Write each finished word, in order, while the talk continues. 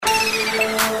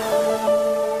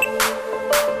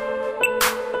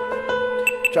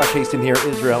Josh Hasten here,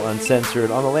 Israel Uncensored,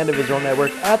 on the Land of Israel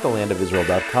Network at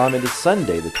thelandofisrael.com. It is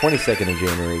Sunday, the 22nd of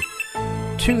January,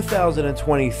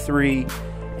 2023,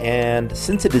 and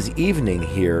since it is evening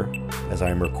here, as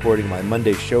I'm recording my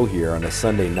Monday show here on a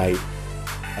Sunday night,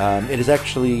 it is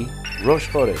actually Rosh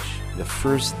Chodesh, the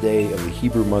first day of the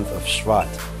Hebrew month of Shvat.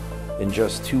 In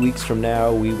just 2 weeks from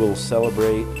now, we will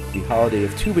celebrate the holiday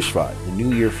of Tu B'Shvat, the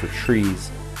New Year for trees.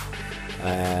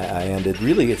 And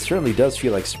it certainly does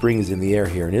feel like spring is in the air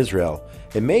here in Israel.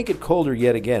 It may get colder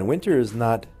yet again. Winter is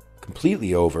not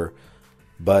completely over,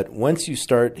 but once you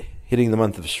start hitting the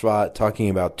month of Shvat, talking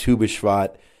about Tu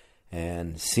B'Shvat,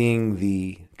 and seeing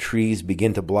the trees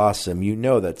begin to blossom, you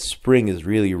know that spring is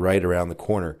really right around the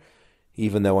corner,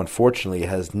 even though unfortunately it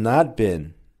has not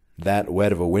been that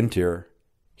wet of a winter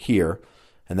here,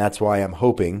 and that's why I'm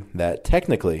hoping that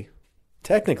technically,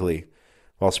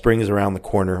 while spring is around the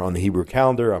corner on the Hebrew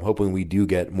calendar, I'm hoping we do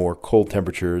get more cold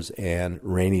temperatures and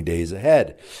rainy days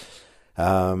ahead.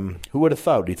 Who would have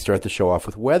thought we'd start the show off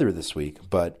with weather this week?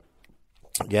 But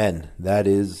again,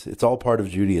 it's all part of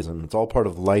Judaism. It's all part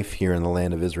of life here in the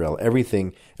land of Israel.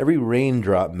 Everything, every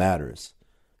raindrop matters.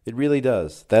 It really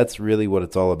does. That's really what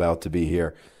it's all about to be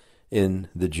here in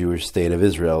the Jewish state of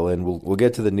Israel. And we'll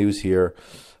get to the news here.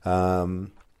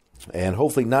 And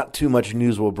hopefully not too much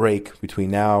news will break between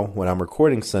now, when I'm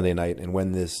recording Sunday night, and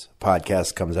when this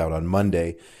podcast comes out on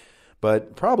Monday.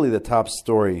 But probably the top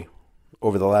story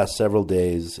over the last several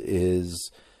days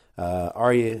is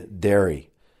Aryeh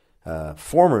Deri,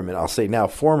 former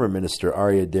Minister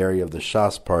Aryeh Deri of the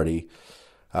Shas party.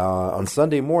 On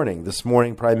Sunday morning,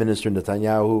 Prime Minister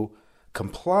Netanyahu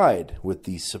complied with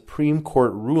the Supreme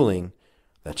Court ruling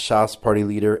that Shas party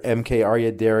leader MK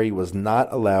Aryeh Deri was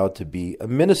not allowed to be a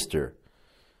minister.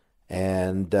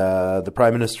 And the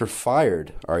Prime Minister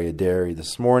fired Aryeh Deri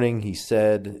this morning. He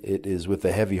said, "It is with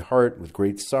a heavy heart, with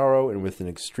great sorrow, and with an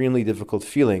extremely difficult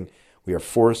feeling, we are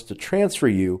forced to transfer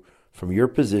you from your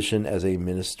position as a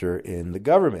minister in the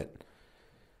government."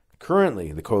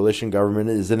 Currently, the coalition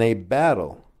government is in a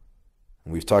battle,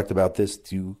 and we've talked about this,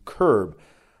 to curb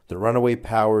the runaway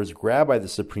powers grabbed by the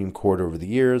Supreme Court over the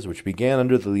years, which began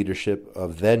under the leadership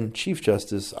of then Chief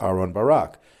Justice Aaron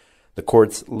Barak. The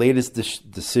court's latest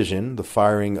decision, the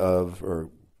firing of, or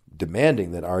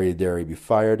demanding that Aryeh Deri be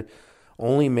fired,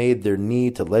 only made their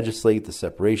need to legislate the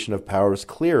separation of powers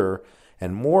clearer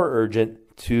and more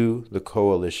urgent to the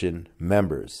coalition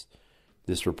members.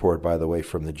 This report, by the way,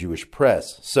 from the Jewish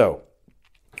press. So,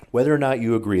 whether or not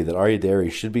you agree that Aryeh Deri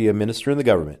should be a minister in the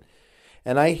government,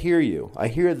 and I hear you. I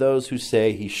hear those who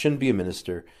say he shouldn't be a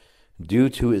minister due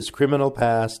to his criminal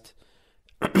past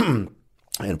and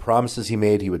promises he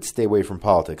made he would stay away from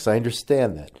politics. I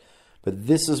understand that. But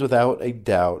this is without a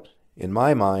doubt, in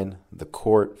my mind, the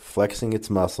court flexing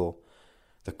its muscle,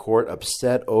 the court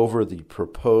upset over the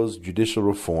proposed judicial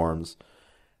reforms.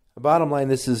 The bottom line,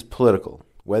 this is political,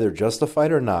 whether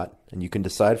justified or not, and you can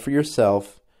decide for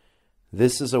yourself.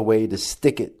 This is a way to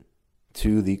stick it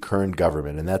to the current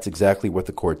government, and that's exactly what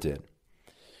the court did.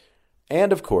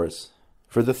 And of course,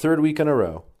 for the third week in a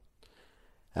row,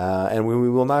 and we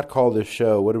will not call this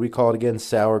show, what do we call it again?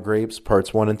 Sour Grapes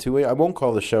Parts 1 and 2. I won't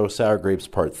call the show Sour Grapes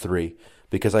Part 3,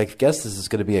 because I guess this is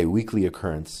going to be a weekly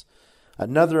occurrence.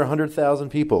 Another 100,000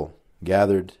 people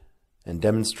gathered and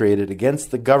demonstrated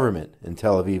against the government in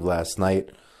Tel Aviv last night,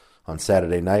 on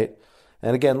Saturday night.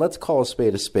 And again, let's call a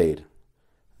spade a spade.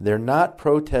 They're not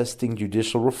protesting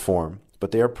judicial reform,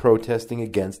 but they are protesting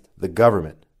against the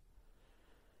government.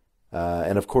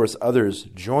 And of course, others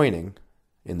joining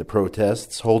in the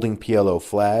protests, holding PLO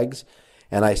flags.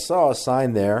 And I saw a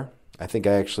sign there, I think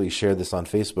I actually shared this on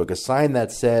Facebook, a sign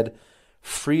that said,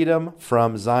 "Freedom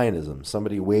from Zionism."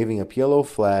 Somebody waving a PLO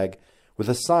flag with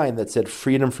a sign that said,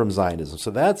 "Freedom from Zionism."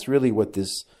 So that's really what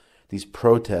these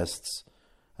protests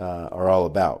are all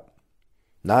about,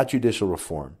 not judicial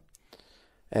reform.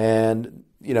 And,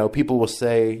 people will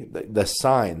say the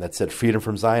sign that said "Freedom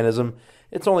from Zionism,"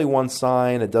 it's only one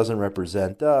sign, it doesn't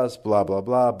represent us, blah, blah,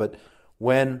 blah. But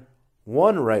when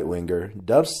one right-winger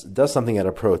does something at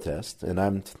a protest, and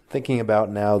I'm thinking about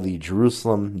now the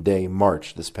Jerusalem Day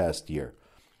March this past year,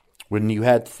 when you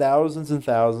had thousands and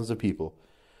thousands of people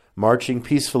marching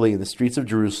peacefully in the streets of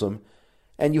Jerusalem,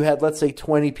 and you had, let's say,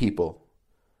 20 people,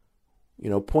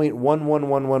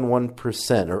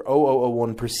 0.11111% or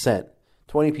 0.0001%,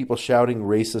 20 people shouting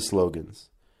racist slogans.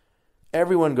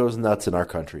 Everyone goes nuts in our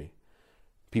country.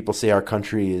 People say our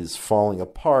country is falling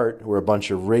apart. We're a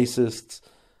bunch of racists.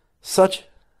 Such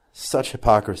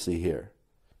hypocrisy here.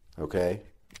 Okay?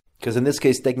 Because in this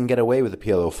case, they can get away with a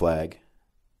PLO flag,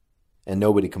 and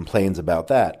nobody complains about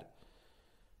that.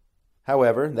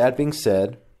 However, that being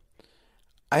said,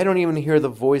 I don't even hear the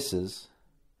voices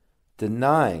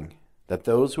denying that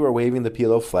those who are waving the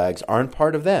PLO flags aren't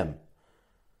part of them.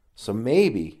 So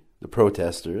maybe the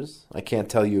protesters, I can't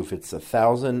tell you if it's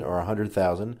 1,000 or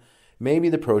 100,000, maybe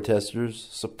the protesters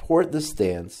support the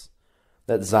stance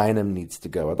that Zionism needs to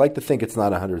go. I'd like to think it's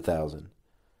not 100,000.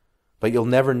 But you'll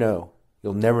never know.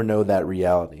 You'll never know that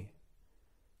reality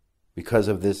because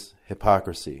of this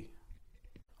hypocrisy.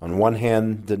 On one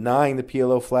hand, denying the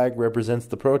PLO flag represents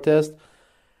the protest,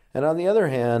 and on the other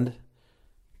hand,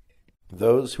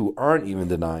 those who aren't even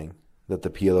denying that the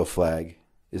PLO flag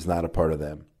is not a part of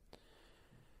them.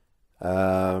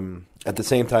 At the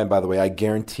same time, by the way, I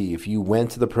guarantee if you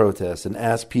went to the protest and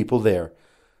asked people there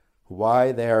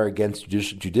why they are against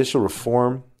judicial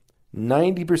reform,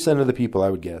 90% of the people, I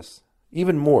would guess,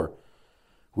 even more,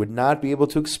 would not be able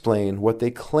to explain what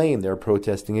they claim they're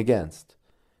protesting against.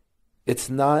 It's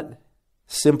not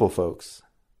simple, folks.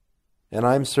 And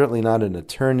I'm certainly not an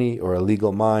attorney or a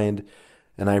legal mind,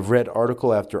 and I've read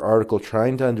article after article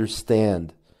trying to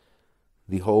understand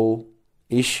the whole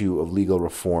issue of legal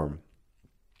reform.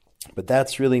 But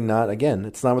that's really not, again,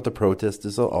 it's not what the protest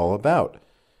is all about.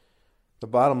 The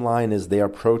bottom line is they are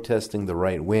protesting the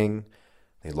right wing.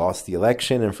 They lost the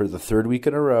election, and for the third week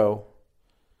in a row,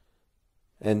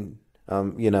 and,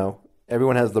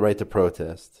 everyone has the right to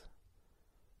protest.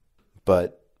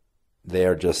 But they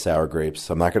are just sour grapes.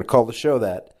 I'm not going to call the show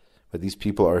that, but these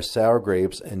people are sour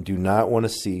grapes and do not want to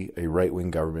see a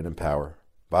right-wing government in power.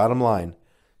 Bottom line,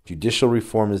 judicial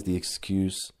reform is the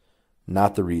excuse,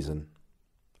 not the reason.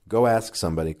 Go ask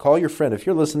somebody. Call your friend. If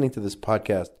you're listening to this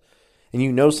podcast and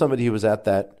you know somebody who was at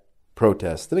that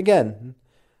protest, and again,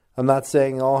 I'm not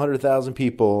saying all 100,000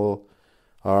 people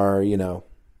are,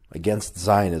 against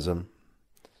Zionism.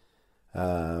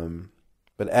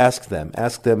 But ask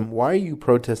them, why are you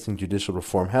protesting judicial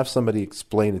reform? Have somebody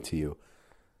explain it to you.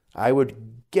 I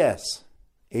would guess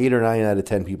 8 or 9 out of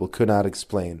 10 people could not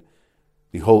explain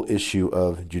the whole issue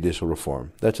of judicial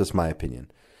reform. That's just my opinion.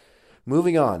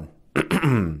 Moving on.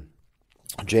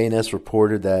 JNS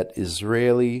reported that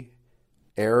Israeli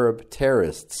Arab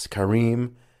terrorists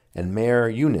Karim and Mayor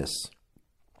Yunus,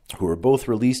 who were both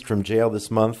released from jail this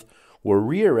month, were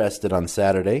rearrested on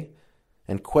Saturday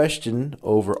and questioned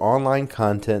over online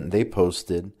content they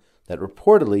posted that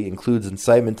reportedly includes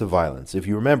incitement to violence. If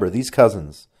you remember, these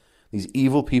cousins, these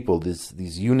evil people,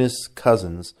 these Yunus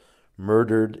cousins,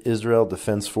 murdered Israel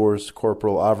Defense Force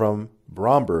Corporal Avram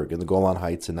Bromberg in the Golan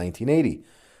Heights in 1980.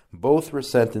 Both were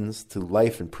sentenced to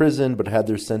life in prison, but had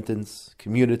their sentence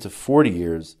commuted to 40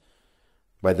 years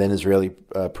by then Israeli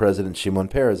President Shimon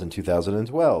Peres in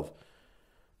 2012.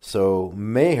 So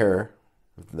Meher,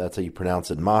 that's how you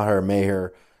pronounce it,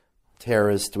 Meher,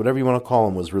 terrorist, whatever you want to call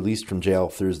him, was released from jail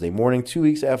Thursday morning, 2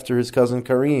 weeks after his cousin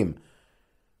Karim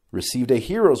received a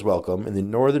hero's welcome in the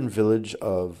northern village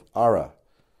of Aryeh.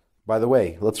 By the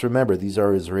way, let's remember, these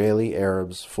are Israeli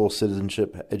Arabs, full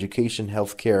citizenship, education,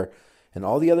 health care, and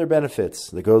all the other benefits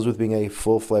that goes with being a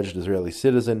full-fledged Israeli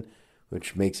citizen,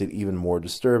 which makes it even more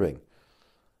disturbing.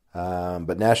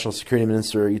 But National Security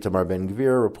Minister Itamar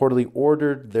Ben-Gvir reportedly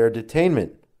ordered their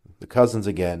detainment, the cousins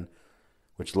again,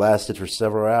 which lasted for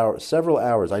several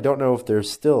hours. I don't know if they're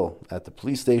still at the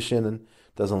police station, and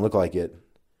doesn't look like it.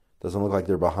 Doesn't look like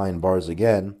they're behind bars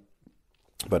again.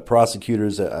 But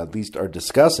prosecutors at least are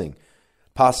discussing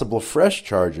possible fresh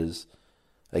charges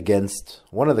against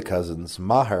one of the cousins,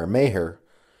 Meher,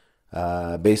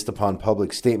 based upon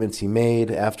public statements he made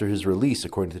after his release,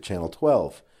 according to Channel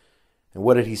 12. And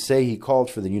what did he say? He called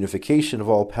for the unification of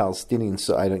all Palestinians.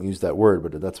 So I don't use that word,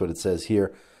 but that's what it says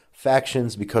here.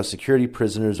 Factions, because security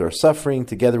prisoners are suffering.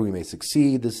 Together we may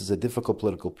succeed. This is a difficult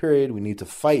political period. We need to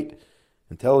fight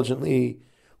intelligently.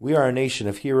 We are a nation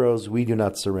of heroes. We do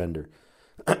not surrender.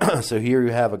 So here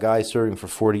you have a guy serving for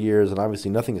 40 years, and obviously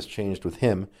nothing has changed with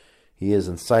him. He is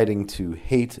inciting to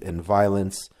hate and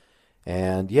violence.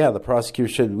 And yeah, the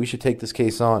prosecutor we should take this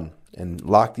case on and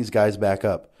lock these guys back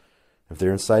up. If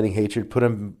they're inciting hatred, put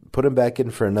them back in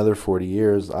for another 40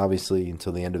 years, obviously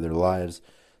until the end of their lives.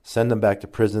 Send them back to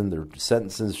prison. Their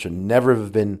sentences should never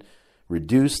have been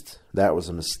reduced. That was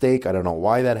a mistake. I don't know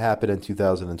why that happened in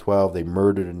 2012. They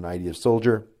murdered an IDF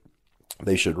soldier.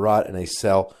 They should rot in a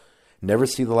cell, never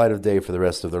see the light of day for the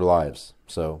rest of their lives.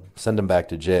 So send them back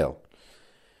to jail.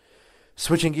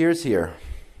 Switching gears here.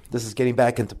 This is getting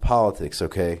back into politics,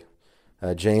 okay?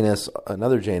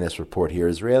 Another JNS report here.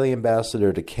 Israeli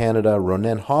ambassador to Canada,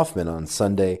 Ronen Hoffman, on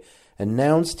Sunday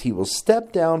announced he will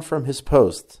step down from his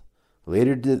post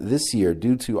later this year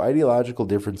due to ideological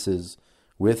differences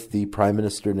with the Prime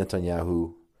Minister Benjamin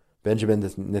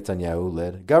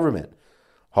Netanyahu-led government.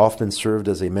 Hoffman served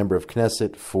as a member of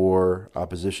Knesset for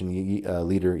opposition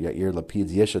leader Yair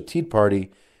Lapid's Yesh Atid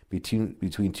party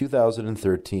between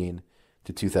 2013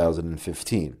 to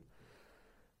 2015.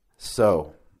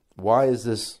 So, why is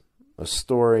this a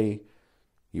story?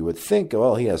 You would think,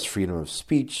 well, he has freedom of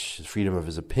speech, freedom of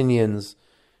his opinions,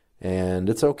 and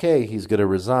it's okay, he's going to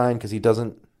resign because he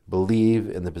doesn't believe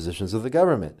in the positions of the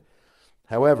government.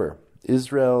 However,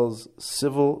 Israel's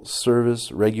civil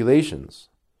service regulations,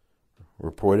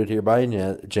 reported here by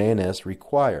JNS,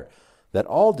 require that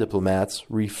all diplomats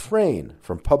refrain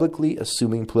from publicly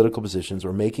assuming political positions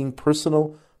or making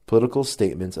personal political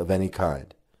statements of any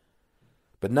kind.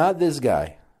 But not this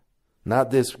guy,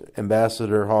 not this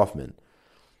Ambassador Hoffman.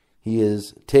 He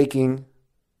is taking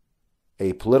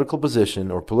a political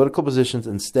position or political positions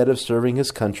instead of serving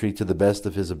his country to the best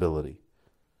of his ability.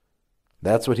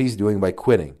 That's what he's doing by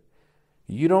quitting.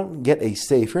 You don't get a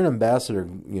say. If you're an ambassador,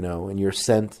 and you're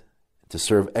sent to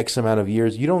serve X amount of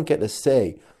years, you don't get a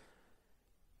say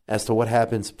as to what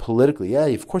happens politically. Yeah,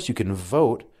 of course you can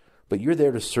vote, but you're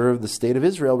there to serve the state of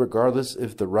Israel regardless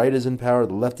if the right is in power,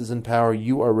 the left is in power.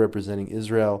 You are representing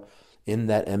Israel in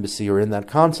that embassy or in that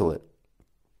consulate.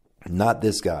 Not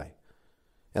this guy.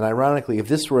 And ironically, if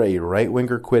this were a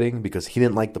right-winger quitting because he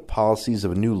didn't like the policies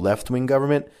of a new left-wing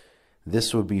government,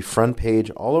 this would be front page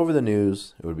all over the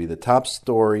news. It would be the top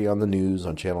story on the news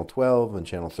on Channel 12 and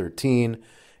Channel 13,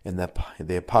 and the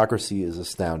hypocrisy is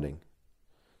astounding.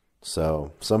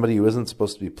 So somebody who isn't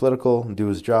supposed to be political and do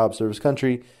his job, serve his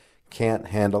country, can't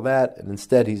handle that, and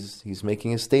instead he's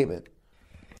making a statement.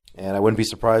 And I wouldn't be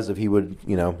surprised if he would,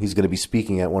 he's going to be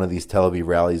speaking at one of these Tel Aviv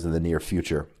rallies in the near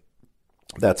future.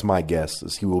 That's my guess,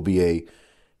 is he will be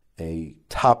a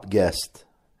top guest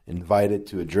invited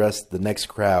to address the next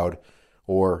crowd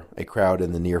or a crowd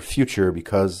in the near future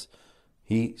because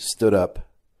he stood up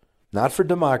not for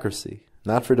democracy.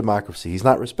 He's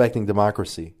not respecting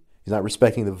democracy. He's not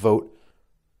respecting the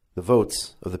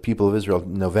votes of the people of Israel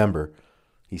in November.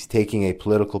 He's taking a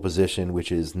political position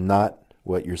which is not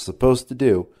what you're supposed to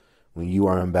do when you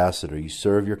are ambassador. You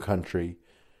serve your country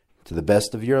to the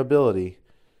best of your ability,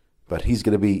 but he's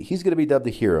going to be dubbed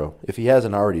a hero if he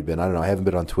hasn't already been. I don't know. I haven't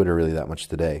been on Twitter really that much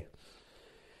today.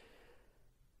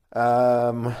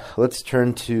 Let's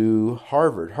turn to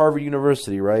Harvard. Harvard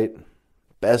University, right?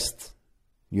 Best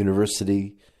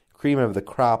university, cream of the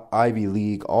crop, Ivy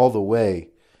League, all the way,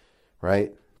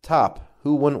 right? Top.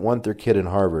 Who wouldn't want their kid in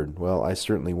Harvard? Well, I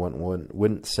certainly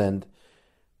wouldn't send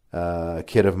a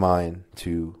kid of mine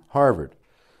to Harvard.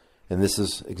 And this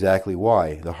is exactly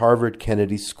why. The Harvard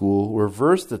Kennedy School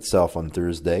reversed itself on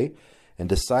Thursday and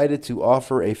decided to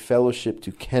offer a fellowship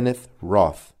to Kenneth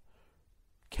Roth.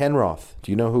 Ken Roth,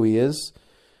 do you know who he is?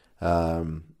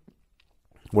 One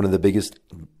of the biggest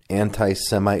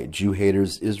anti-Semite, Jew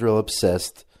haters,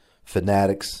 Israel-obsessed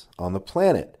fanatics on the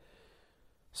planet.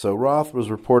 So Roth was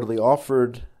reportedly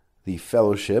offered the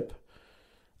fellowship,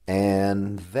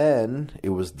 and then it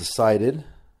was decided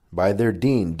by their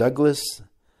dean, Douglas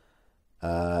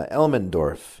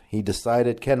Elmendorf. He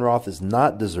decided Ken Roth is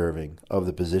not deserving of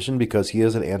the position because he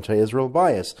has an anti-Israel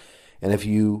bias. And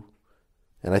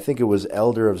I think it was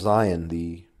Elder of Zion,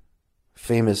 the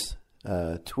famous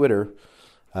Twitter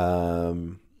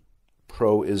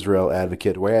pro-Israel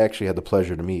advocate, where I actually had the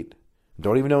pleasure to meet.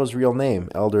 Don't even know his real name,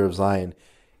 Elder of Zion.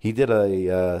 He did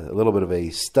a little bit of a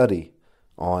study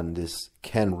on this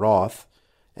Ken Roth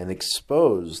and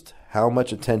exposed how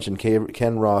much attention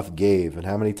Ken Roth gave and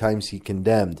how many times he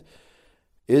condemned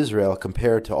Israel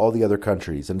compared to all the other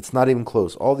countries. And it's not even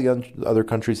close. All the other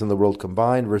countries in the world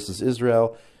combined versus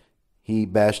Israel, he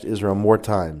bashed Israel more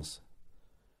times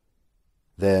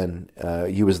than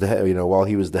he was the head, while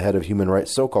he was the head of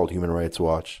so-called Human Rights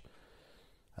Watch.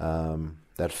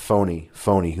 That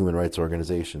phony human rights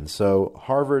organization. So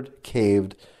Harvard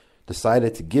caved,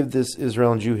 decided to give this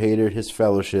Israel and Jew hater his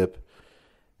fellowship.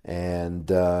 And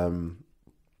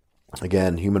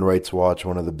again, Human Rights Watch,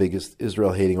 one of the biggest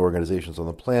Israel-hating organizations on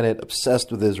the planet, obsessed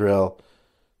with Israel.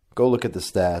 Go look at the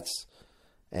stats.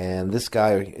 And this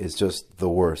guy is just the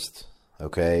worst,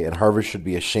 okay? And Harvard should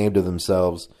be ashamed of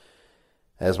themselves.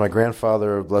 As my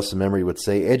grandfather of blessed memory would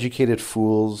say, educated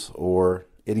fools or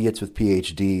idiots with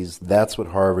PhDs, that's what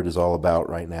Harvard is all about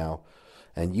right now.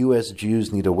 And U.S.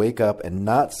 Jews need to wake up and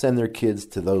not send their kids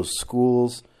to those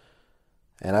schools.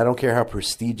 And I don't care how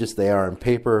prestigious they are on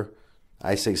paper.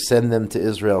 I say send them to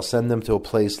Israel. Send them to a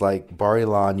place like Bar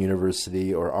Ilan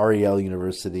University or Ariel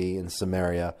University in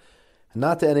Samaria.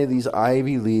 Not to any of these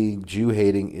Ivy League,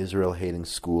 Jew-hating, Israel-hating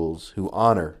schools who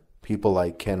honor people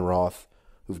like Ken Roth,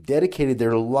 who've dedicated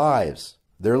their lives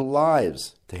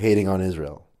to hating on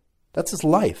Israel. That's his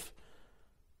life.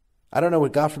 I don't know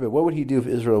what, God forbid, what would he do if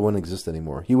Israel wouldn't exist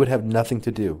anymore? He would have nothing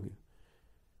to do.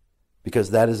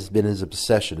 Because that has been his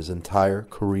obsession, his entire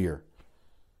career.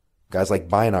 Guys like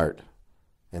Beinart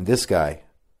and this guy,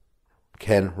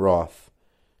 Ken Roth,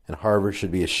 and Harvard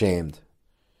should be ashamed.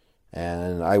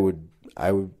 And I would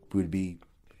be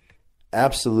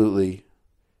absolutely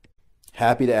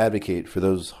happy to advocate for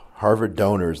those Harvard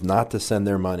donors not to send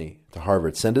their money to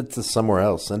Harvard. Send it to somewhere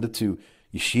else. Send it to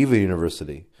Yeshiva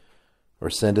University, or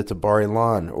send it to Bar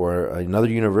Ilan, or another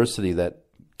university that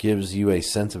gives you a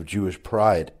sense of Jewish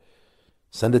pride.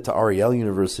 Send it to Aryeh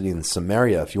University in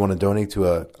Samaria if you want to donate to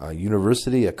a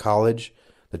university, a college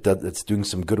that's doing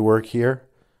some good work here.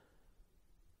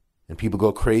 And people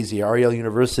go crazy. Aryeh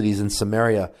University is in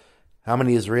Samaria. How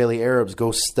many Israeli Arabs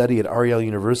go study at Aryeh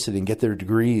University and get their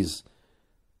degrees?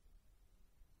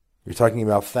 You're talking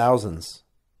about thousands.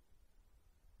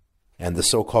 And the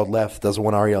so-called left doesn't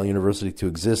want Aryeh University to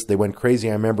exist. They went crazy.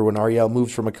 I remember when Aryeh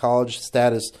moved from a college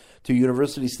status to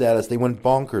university status, they went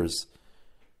bonkers.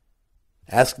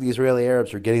 Ask the Israeli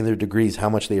Arabs who are getting their degrees how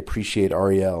much they appreciate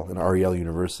Aryeh and Aryeh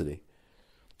University.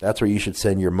 That's where you should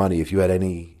send your money if you had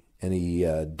any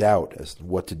doubt as to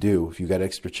what to do. If you got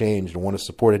extra change and want to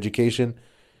support education,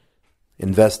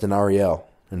 invest in Aryeh,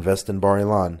 invest in Bar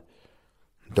Ilan.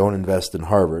 Don't invest in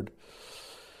Harvard.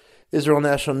 Israel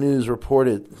National News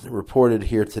reported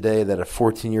here today that a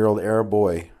 14-year-old Arab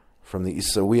boy from the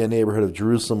Issawiya neighborhood of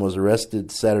Jerusalem was arrested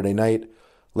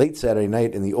late Saturday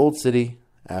night in the Old City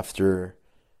after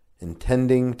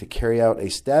intending to carry out a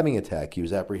stabbing attack. He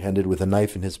was apprehended with a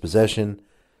knife in his possession.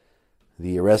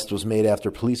 The arrest was made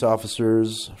after police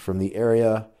officers from the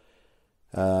area,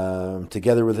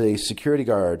 together with a security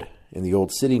guard in the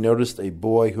Old City, noticed a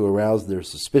boy who aroused their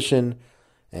suspicion,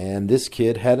 and this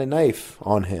kid had a knife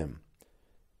on him.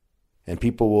 And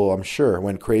people I'm sure,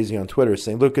 went crazy on Twitter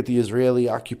saying, look at the Israeli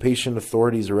occupation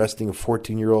authorities arresting a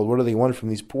 14-year-old. What do they want from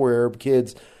these poor Arab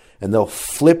kids? And they'll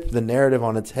flip the narrative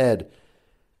on its head.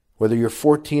 Whether you're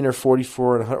 14 or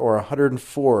 44 or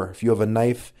 104, if you have a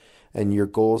knife and your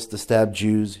goal is to stab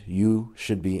Jews, you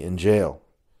should be in jail.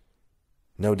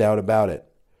 No doubt about it.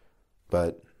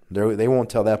 But they won't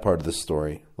tell that part of the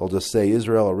story. They'll just say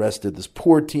Israel arrested this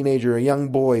poor teenager, a young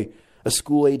boy, a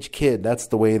school-age kid. That's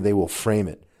the way they will frame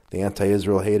it. The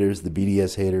anti-Israel haters, the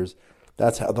BDS haters.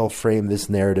 That's how they'll frame this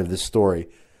narrative, this story.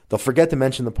 They'll forget to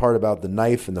mention the part about the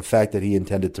knife and the fact that he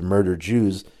intended to murder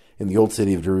Jews in the Old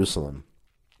City of Jerusalem.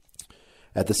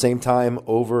 At the same time,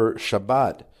 over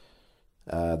Shabbat,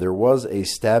 there was a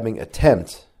stabbing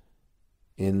attempt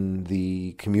in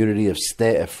the community of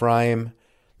Sde Ephraim,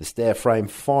 the Sde Ephraim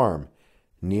farm,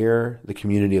 near the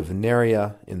community of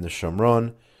Neria in the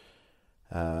Shomron.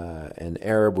 An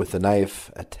Arab with a knife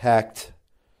attacked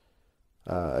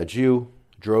a Jew,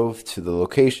 drove to the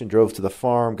location, drove to the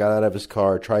farm, got out of his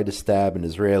car, tried to stab an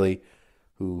Israeli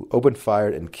who opened fire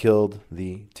and killed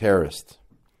the terrorist.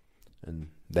 And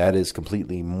that is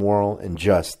completely moral and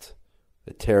just.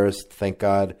 The terrorist, thank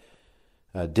God,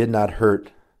 did not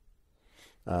hurt,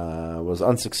 was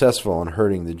unsuccessful in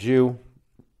hurting the Jew,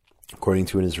 according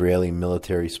to an Israeli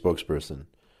military spokesperson.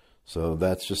 So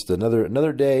that's just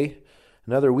another day,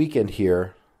 another weekend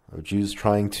here of Jews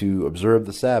trying to observe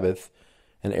the Sabbath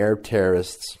and Arab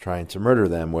terrorists trying to murder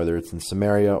them, whether it's in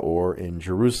Samaria or in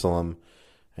Jerusalem.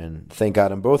 And thank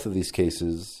God in both of these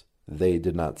cases, they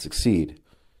did not succeed.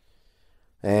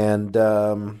 And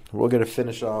we're going to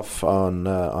finish off on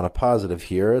a positive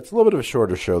here. It's a little bit of a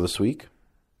shorter show this week,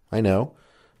 I know.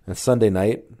 It's Sunday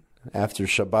night. After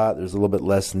Shabbat, there's a little bit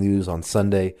less news on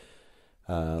Sunday.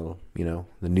 The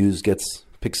news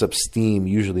picks up steam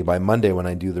usually by Monday when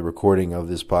I do the recording of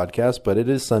this podcast, but it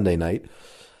is Sunday night.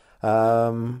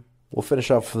 We'll finish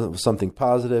off with something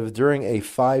positive. During a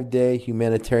 5-day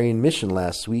humanitarian mission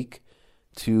last week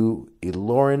to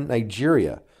Ilorin,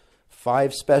 Nigeria,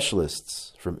 5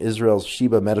 specialists from Israel's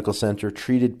Sheba Medical Center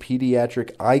treated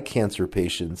pediatric eye cancer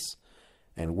patients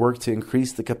and worked to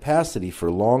increase the capacity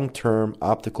for long-term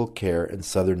optical care in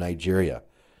southern Nigeria.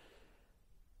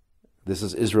 This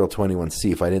is Israel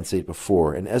 21C, if I didn't say it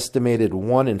before. An estimated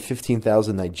 1 in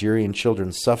 15,000 Nigerian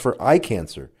children suffer eye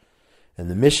cancer, and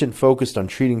the mission focused on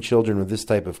treating children with this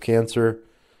type of cancer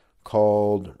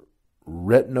called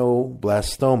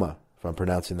retinoblastoma, if I'm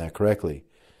pronouncing that correctly,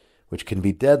 which can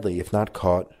be deadly if not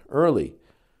caught early.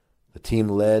 The team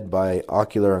led by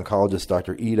ocular oncologist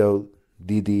Dr. Ido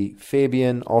Didi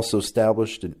Fabian also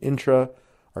established an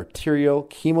intra-arterial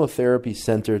chemotherapy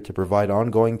center to provide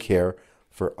ongoing care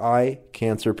for eye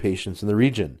cancer patients in the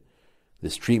region.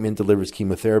 This treatment delivers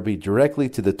chemotherapy directly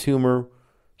to the tumor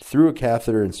through a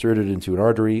catheter inserted into an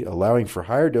artery, allowing for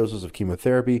higher doses of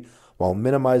chemotherapy while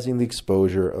minimizing the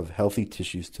exposure of healthy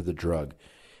tissues to the drug.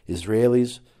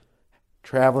 Israelis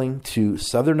traveling to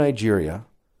southern Nigeria.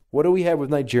 What do we have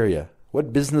with Nigeria?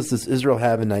 What business does Israel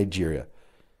have in Nigeria?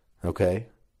 Okay?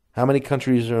 How many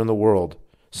countries are in the world?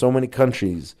 So many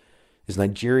countries. Is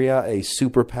Nigeria a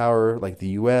superpower like the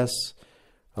U.S.?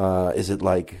 Is it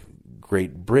like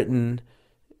Great Britain?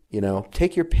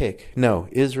 Take your pick. No,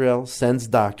 Israel sends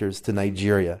doctors to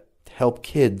Nigeria to help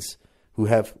kids who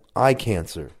have eye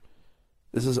cancer.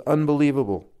 This is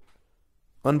unbelievable.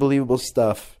 Unbelievable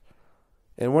stuff.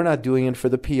 And we're not doing it for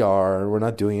the PR. We're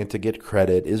not doing it to get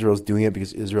credit. Israel's doing it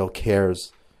because Israel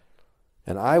cares.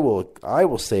 And I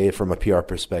will say it from a PR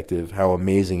perspective, how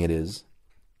amazing it is.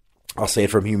 I'll say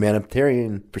it from a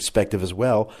humanitarian perspective as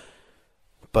well.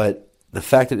 But the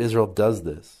fact that Israel does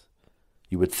this,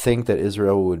 you would think that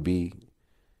Israel would be,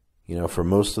 for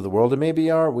most of the world, and maybe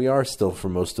we are still for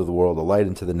most of the world, a light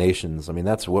into the nations. I mean,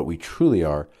 that's what we truly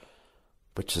are.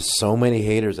 But just so many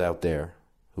haters out there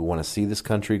who want to see this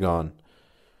country gone.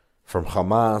 From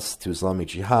Hamas to Islamic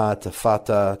Jihad to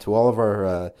Fatah to all of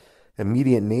our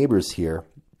immediate neighbors here,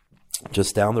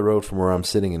 just down the road from where I'm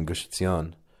sitting in Gush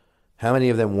Etzion. How many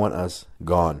of them want us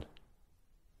gone?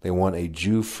 They want a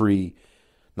Jew-free,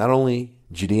 not only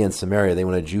Judea and Samaria, they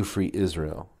want a Jew-free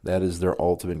Israel. That is their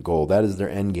ultimate goal. That is their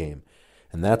end game.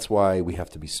 And that's why we have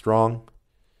to be strong.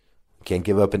 We can't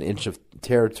give up an inch of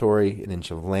territory, an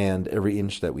inch of land. Every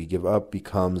inch that we give up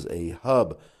becomes a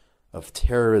hub of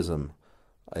terrorism,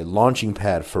 a launching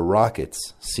pad for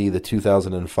rockets. See the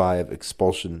 2005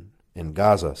 expulsion in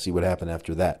Gaza. See what happened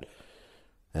after that.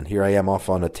 And here I am off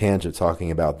on a tangent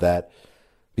talking about that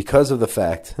because of the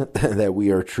fact that we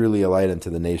are truly a light unto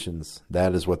the nations.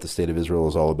 That is what the state of Israel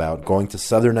is all about. Going to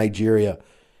southern Nigeria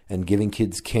and giving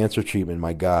kids cancer treatment.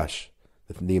 My gosh,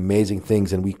 the amazing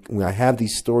things. And I have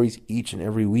these stories each and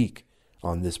every week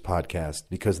on this podcast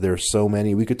because there are so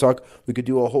many. We could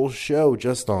do a whole show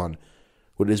just on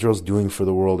what Israel's doing for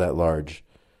the world at large.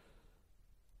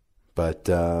 But,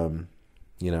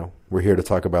 we're here to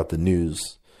talk about the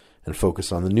news and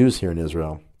focus on the news here in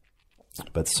Israel.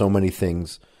 But so many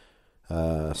things,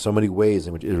 so many ways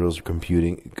in which Israel's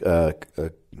contributing,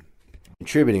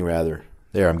 rather.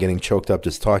 There, I'm getting choked up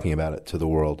just talking about it to the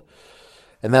world.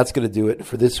 And that's going to do it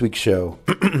for this week's show.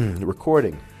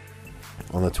 Recording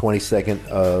on the 22nd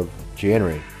of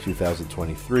January,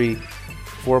 2023.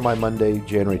 For my Monday,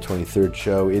 January 23rd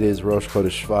show. It is Rosh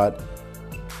Chodesh Shvat.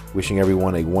 Wishing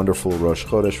everyone a wonderful Rosh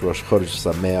Chodesh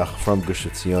Sameach from Gush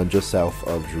Etzion, just south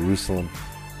of Jerusalem,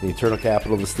 the eternal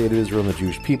capital of the state of Israel and the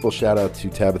Jewish people. Shout out to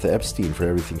Tabitha Epstein for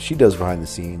everything she does behind the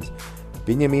scenes.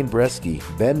 Ben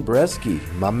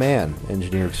Bresky, my man,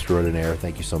 engineer extraordinaire.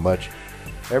 Thank you so much.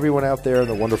 Everyone out there in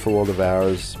the wonderful world of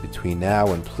ours, between now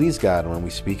and please God, when we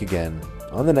speak again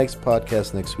on the next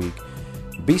podcast next week,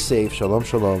 be safe. Shalom,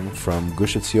 shalom from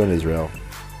Gush Etzion, Israel.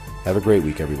 Have a great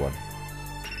week, everyone.